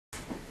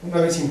Una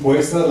vez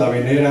impuestas la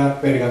venera,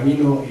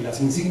 pergamino y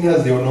las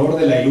insignias de honor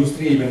de la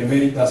Ilustre y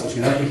Benemérita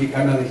Sociedad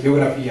Mexicana de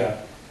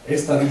Geografía,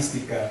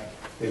 Estadística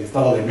del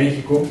Estado de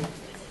México,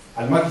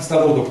 al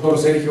magistrado doctor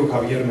Sergio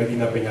Javier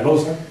Medina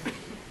Peñaloza,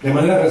 de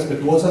manera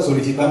respetuosa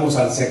solicitamos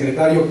al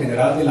secretario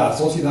general de la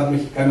Sociedad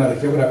Mexicana de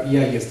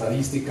Geografía y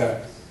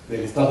Estadística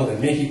del Estado de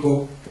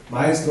México,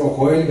 maestro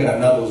Joel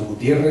Granados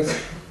Gutiérrez,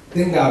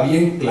 tenga a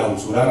bien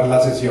clausurar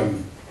la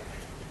sesión.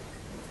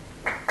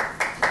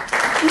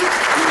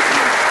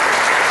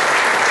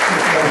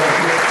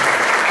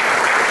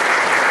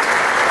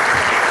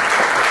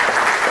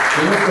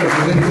 Señor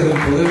Presidente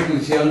del Poder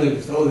Judicial del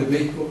Estado de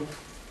México,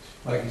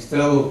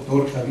 magistrado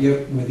doctor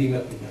Javier Medina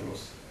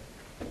Peñaloza,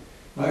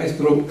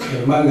 maestro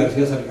Germán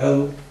García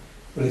Salgado,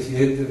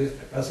 presidente de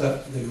esta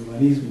Casa del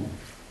Humanismo,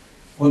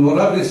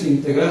 honorables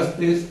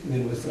integrantes de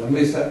nuestra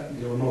mesa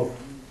de honor,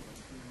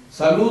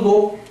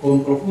 saludo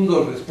con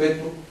profundo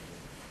respeto,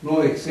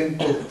 no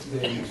exento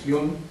de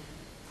emoción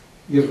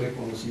y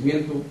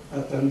reconocimiento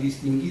a tan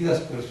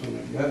distinguidas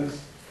personalidades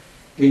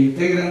que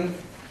integran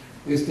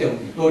este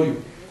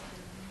auditorio,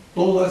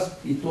 todas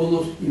y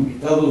todos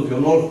invitados de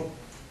honor.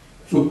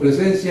 Su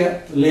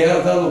presencia le ha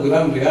dado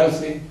gran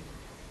realce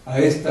a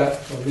esta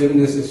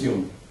solemne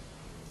sesión.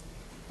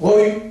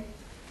 Hoy,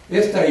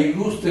 esta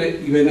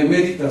ilustre y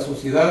benemérita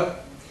sociedad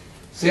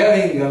se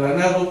ha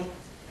engalanado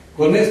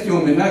con este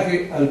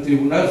homenaje al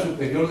Tribunal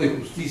Superior de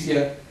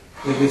Justicia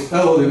del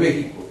Estado de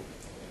México,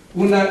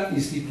 una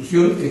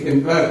institución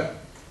ejemplar,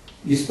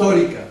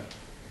 histórica,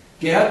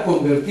 que ha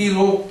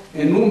convertido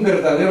en un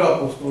verdadero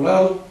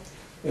apostolado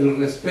el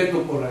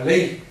respeto por la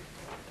ley,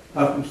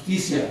 la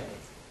justicia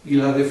y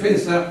la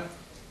defensa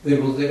de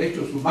los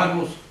derechos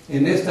humanos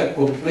en esta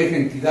compleja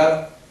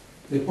entidad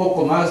de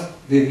poco más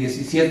de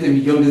 17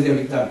 millones de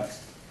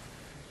habitantes.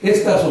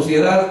 Esta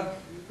sociedad,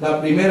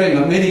 la primera en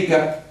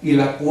América y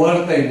la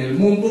cuarta en el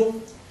mundo,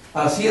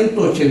 a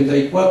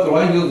 184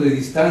 años de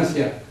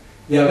distancia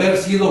de haber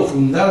sido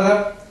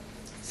fundada,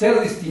 se ha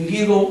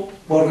distinguido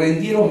por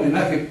rendir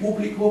homenaje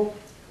público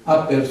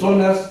a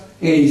personas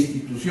e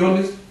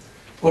instituciones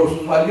por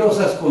sus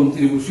valiosas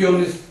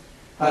contribuciones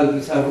al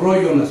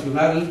desarrollo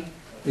nacional,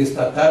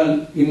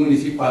 estatal y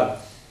municipal,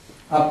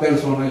 a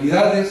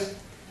personalidades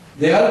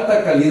de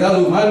alta calidad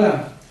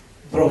humana,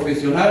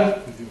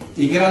 profesional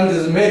y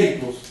grandes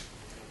méritos,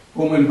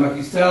 como el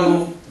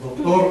magistrado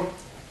doctor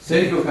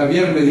Sergio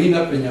Javier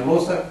Medina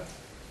Peñaloza,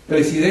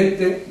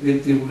 presidente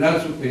del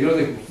Tribunal Superior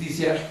de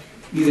Justicia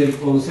y del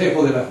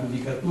Consejo de la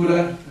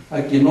Judicatura,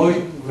 a quien hoy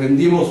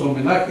rendimos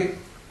homenaje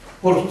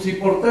por sus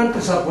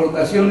importantes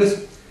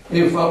aportaciones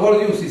en favor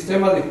de un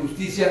sistema de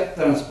justicia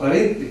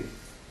transparente,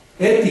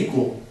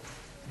 ético,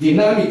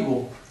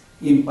 dinámico,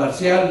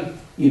 imparcial,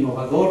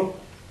 innovador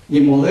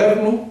y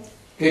moderno,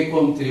 que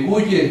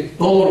contribuye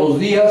todos los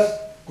días,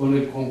 con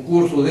el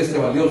concurso de este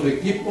valioso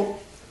equipo,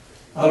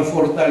 al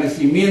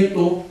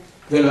fortalecimiento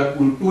de la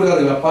cultura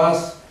de la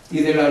paz y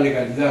de la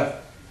legalidad,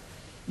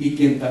 y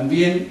quien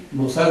también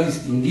nos ha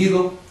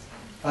distinguido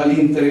al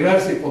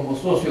integrarse como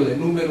socio de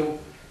número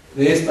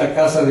de esta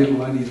Casa del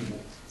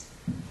Humanismo.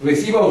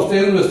 Reciba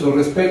usted nuestro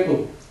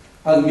respeto,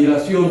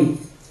 admiración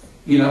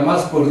y la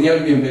más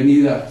cordial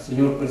bienvenida,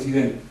 señor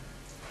Presidente.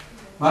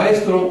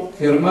 Maestro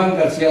Germán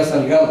García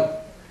Salgado,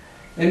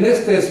 en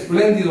este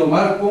espléndido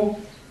marco,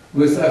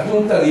 nuestra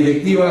Junta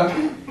Directiva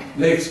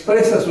le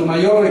expresa su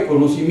mayor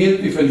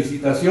reconocimiento y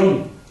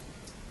felicitación,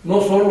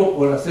 no solo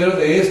por hacer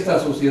de esta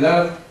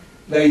sociedad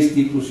la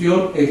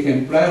institución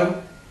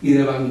ejemplar y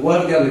de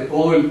vanguardia de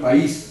todo el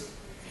país,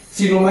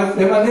 sino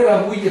de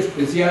manera muy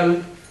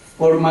especial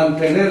por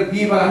mantener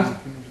viva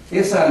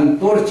esa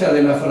antorcha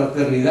de la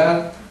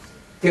fraternidad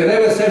que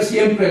debe ser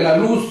siempre la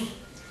luz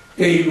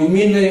que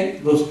ilumine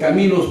los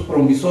caminos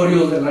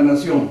promisorios de la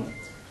nación.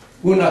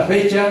 Una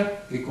fecha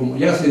que, como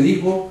ya se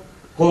dijo,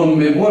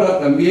 conmemora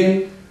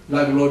también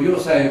la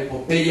gloriosa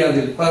epopeya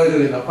del padre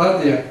de la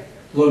patria,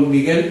 don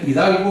Miguel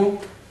Hidalgo,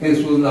 en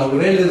sus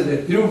laureles de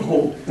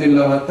triunfo en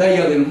la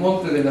batalla del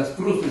Monte de las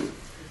Cruces,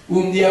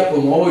 un día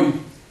como hoy,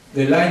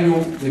 del año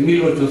de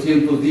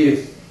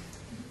 1810.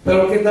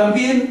 Pero que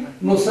también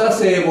nos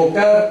hace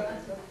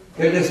evocar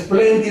el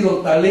espléndido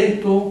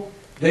talento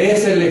de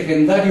ese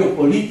legendario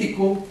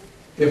político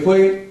que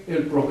fue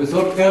el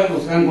profesor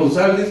Carlos Jan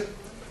González,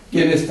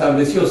 quien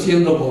estableció,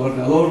 siendo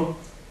gobernador,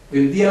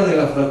 el Día de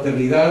la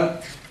Fraternidad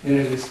en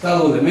el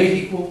Estado de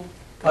México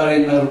para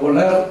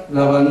enarbolar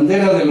la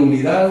bandera de la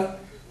unidad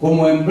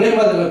como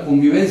emblema de la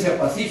convivencia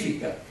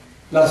pacífica,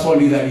 la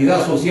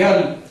solidaridad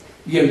social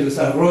y el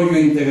desarrollo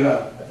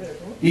integral,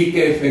 y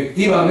que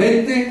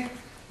efectivamente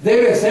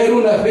debe ser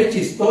una fecha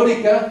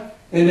histórica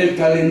en el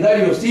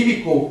calendario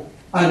cívico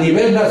a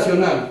nivel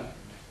nacional,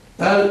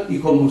 tal y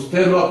como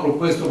usted lo ha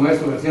propuesto,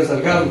 maestro García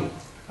Salgado,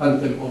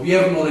 ante el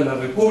gobierno de la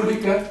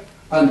República,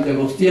 ante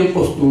los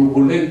tiempos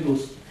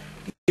turbulentos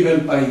que vive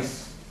el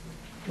país.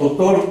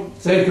 Doctor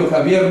Sergio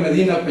Javier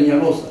Medina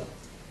Peñaloza,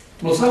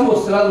 nos ha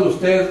mostrado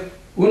usted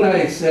una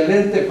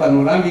excelente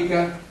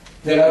panorámica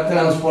de la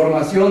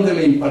transformación de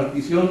la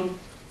impartición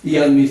y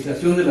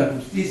administración de la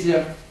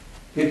justicia,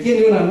 que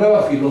tiene una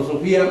nueva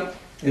filosofía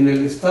en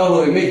el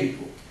Estado de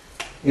México,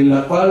 en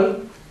la cual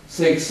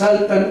se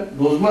exaltan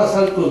los más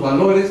altos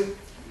valores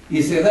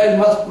y se da el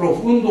más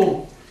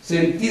profundo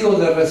sentido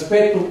de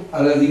respeto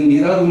a la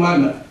dignidad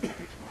humana,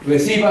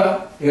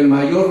 reciba el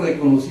mayor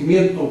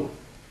reconocimiento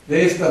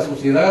de esta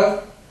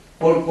sociedad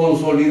por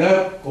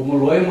consolidar, como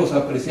lo hemos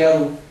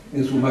apreciado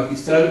en su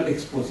magistral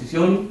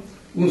exposición,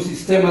 un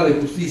sistema de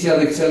justicia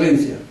de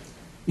excelencia.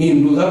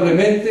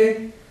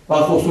 Indudablemente,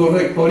 bajo su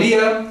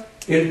rectoría,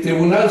 el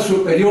Tribunal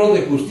Superior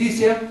de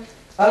Justicia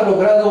ha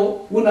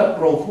logrado una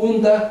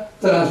profunda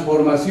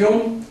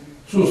transformación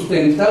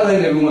sustentada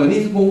en el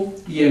humanismo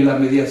y en la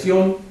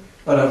mediación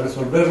para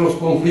resolver los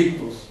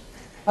conflictos.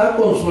 Ha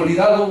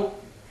consolidado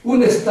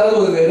un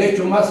Estado de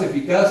Derecho más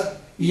eficaz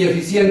y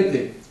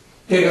eficiente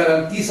que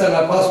garantiza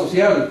la paz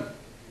social,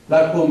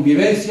 la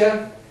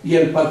convivencia y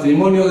el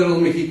patrimonio de los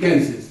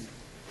mexiquenses.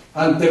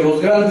 Ante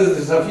los grandes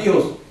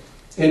desafíos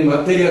en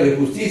materia de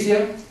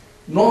justicia,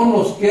 no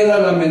nos queda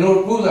la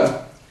menor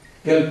duda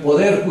que el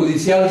Poder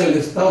Judicial del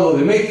Estado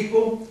de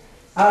México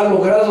ha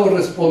logrado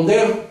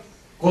responder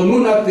con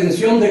una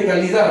atención de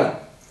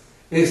calidad,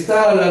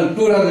 está a la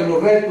altura de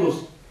los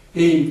retos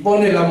que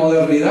impone la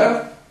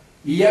modernidad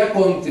y ha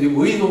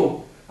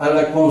contribuido a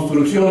la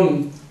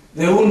construcción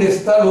de un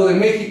Estado de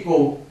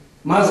México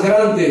más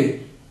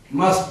grande,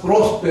 más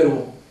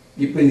próspero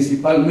y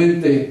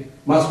principalmente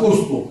más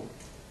justo.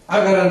 Ha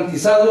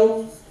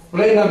garantizado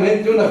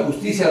plenamente una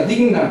justicia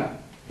digna,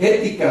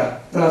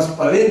 ética,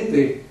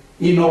 transparente,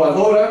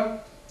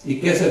 innovadora y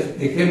que es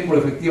ejemplo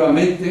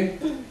efectivamente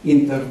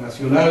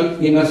internacional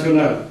y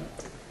nacional.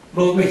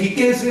 Los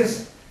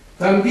mexiquenses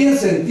también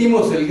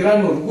sentimos el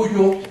gran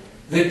orgullo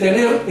de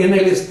tener en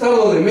el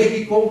Estado de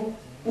México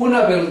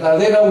una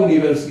verdadera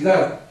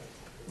universidad,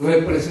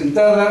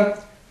 representada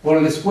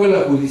por la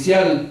Escuela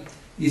Judicial,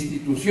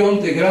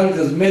 institución de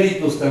grandes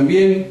méritos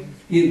también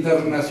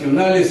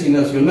internacionales y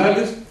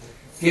nacionales,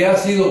 que ha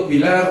sido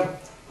pilar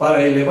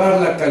para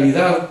elevar la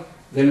calidad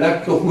del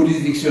acto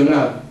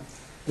jurisdiccional.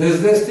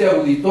 Desde este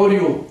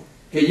auditorio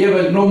que lleva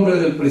el nombre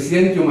del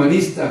presidente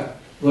humanista,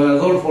 don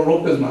Adolfo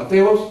López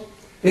Mateos,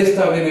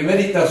 esta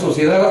Benemérita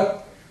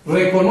Sociedad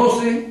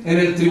reconoce en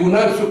el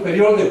Tribunal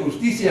Superior de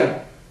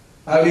Justicia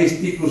a la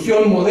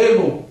institución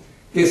modelo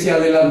que se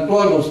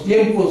adelantó a los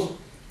tiempos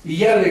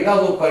y ha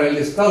legado para el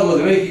Estado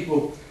de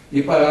México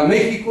y para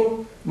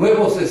México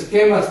nuevos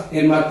esquemas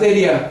en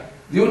materia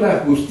de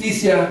una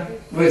justicia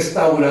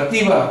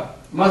restaurativa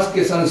más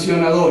que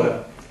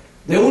sancionadora,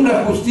 de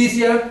una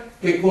justicia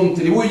que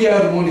contribuye a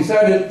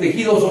armonizar el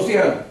tejido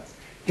social,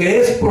 que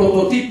es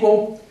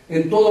prototipo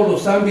en todos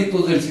los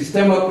ámbitos del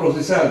sistema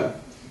procesal,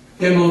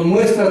 que nos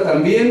muestra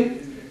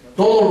también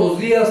todos los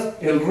días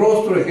el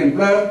rostro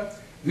ejemplar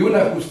de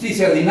una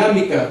justicia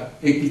dinámica,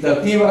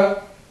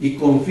 equitativa y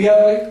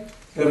confiable,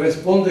 que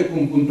responde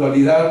con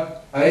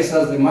puntualidad a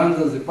esas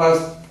demandas de paz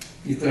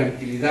y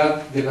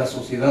tranquilidad de la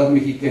sociedad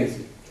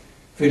mexiquense.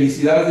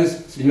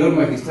 Felicidades, señor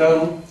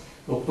magistrado,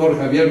 doctor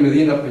Javier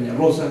Medina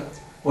Peñaloza,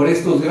 por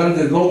estos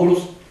grandes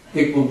logros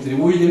que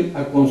contribuyen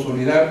a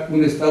consolidar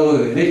un Estado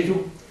de Derecho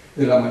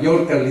de la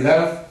mayor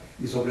calidad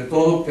y sobre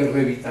todo que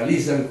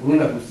revitalizan con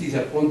una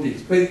justicia pronta y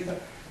expedita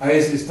a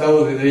ese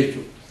Estado de Derecho,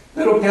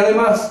 pero que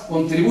además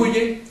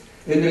contribuye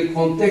en el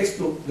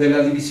contexto de la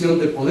división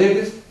de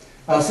poderes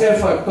a ser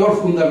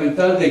factor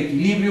fundamental de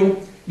equilibrio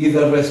y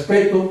de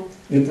respeto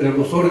entre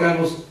los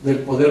órganos del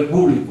poder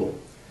público.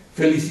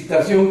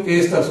 Felicitación que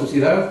esta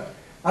sociedad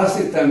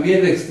hace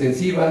también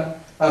extensiva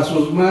a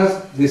sus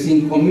más de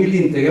 5,000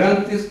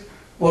 integrantes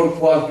por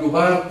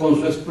coadyuvar con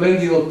su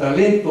espléndido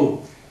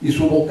talento y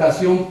su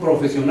vocación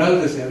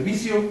profesional de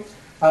servicio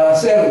a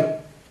hacer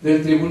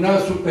del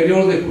Tribunal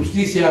Superior de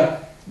Justicia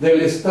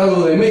del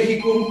Estado de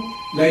México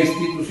la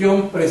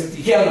institución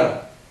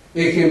prestigiada,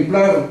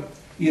 ejemplar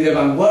y de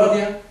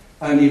vanguardia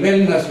a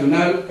nivel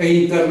nacional e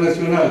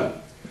internacional,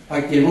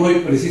 a quien hoy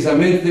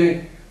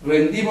precisamente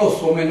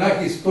rendimos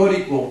homenaje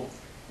histórico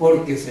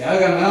porque se ha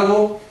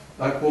ganado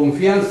la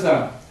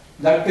confianza,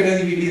 la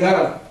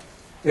credibilidad,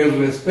 el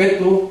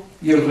respeto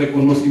y el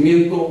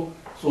reconocimiento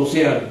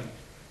social,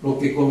 lo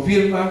que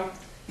confirma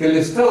que el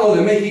Estado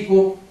de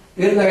México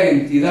es la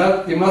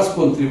entidad que más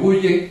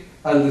contribuye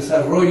al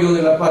desarrollo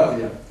de la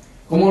patria,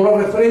 como lo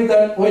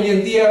refrendan hoy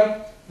en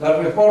día las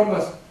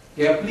reformas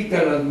que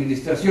aplica la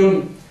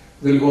administración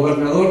del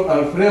gobernador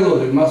Alfredo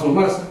del Mazo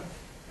Maza,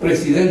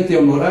 presidente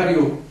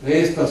honorario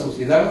de esta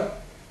sociedad,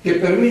 que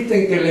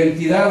permiten que la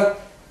entidad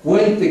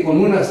cuente con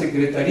una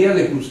Secretaría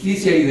de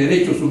Justicia y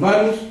Derechos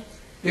Humanos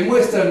que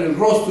muestran el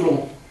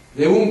rostro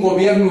de un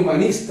gobierno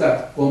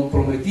humanista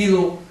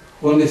comprometido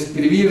con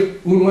escribir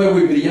un nuevo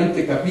y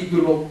brillante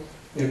capítulo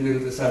en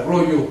el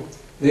desarrollo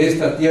de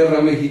esta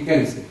tierra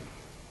mexiquense.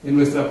 En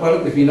nuestra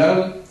parte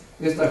final,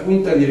 esta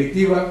Junta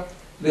Directiva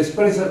le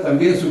expresa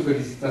también su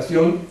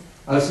felicitación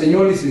al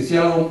señor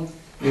licenciado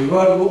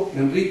Eduardo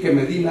Enrique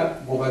Medina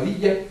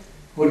Bobadilla,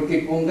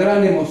 porque con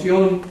gran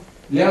emoción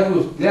le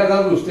ha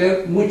dado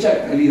usted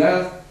mucha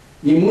calidad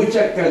y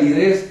mucha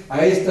calidez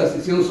a esta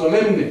sesión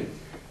solemne,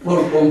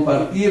 por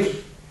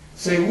compartir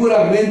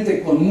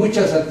seguramente con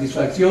mucha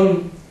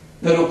satisfacción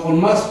pero con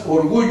más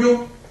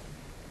orgullo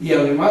y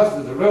además,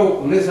 desde luego,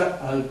 con esa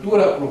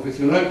altura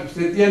profesional que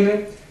usted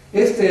tiene,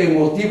 este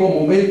emotivo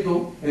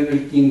momento en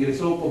el que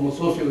ingresó como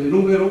socio de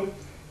número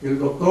el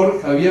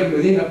doctor Javier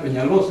Medina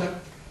Peñaloza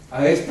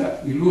a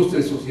esta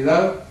ilustre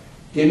sociedad,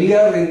 quien le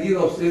ha rendido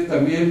a usted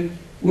también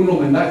un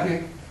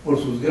homenaje por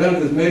sus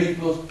grandes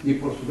méritos y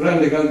por su gran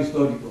legado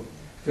histórico.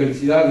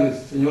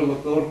 Felicidades, señor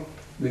doctor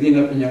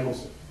Medina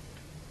Peñaloza.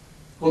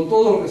 Con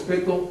todo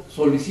respeto,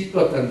 solicito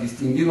a tan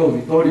distinguido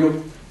auditorio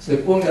se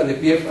ponga de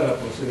pie para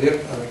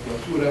proceder a la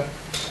clausura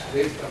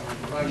de esta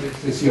memorable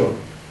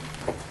sesión.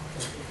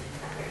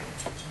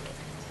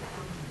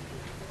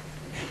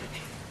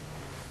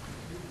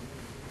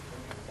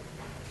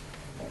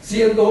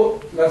 Siendo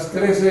las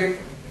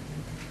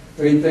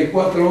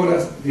 13:34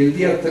 horas del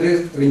día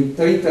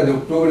 30 de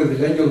octubre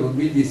del año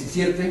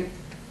 2017,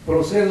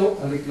 procedo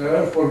a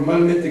declarar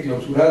formalmente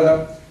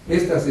clausurada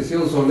esta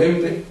sesión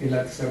solemne en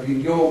la que se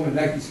rindió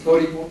homenaje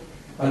histórico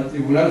al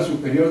Tribunal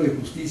Superior de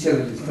Justicia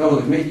del Estado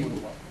de México.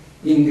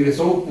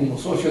 Ingresó como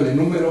socio de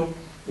número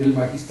el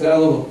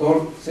magistrado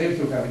doctor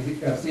Sergio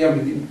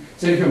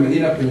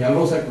Medina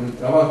Peñaloza con el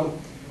trabajo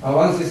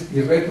Avances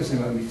y Retos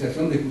en la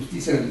Administración de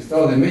Justicia del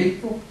Estado de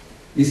México,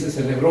 y se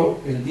celebró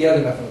el Día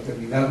de la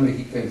Fraternidad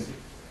Mexiquense.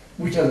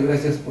 Muchas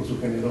gracias por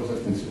su generosa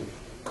atención.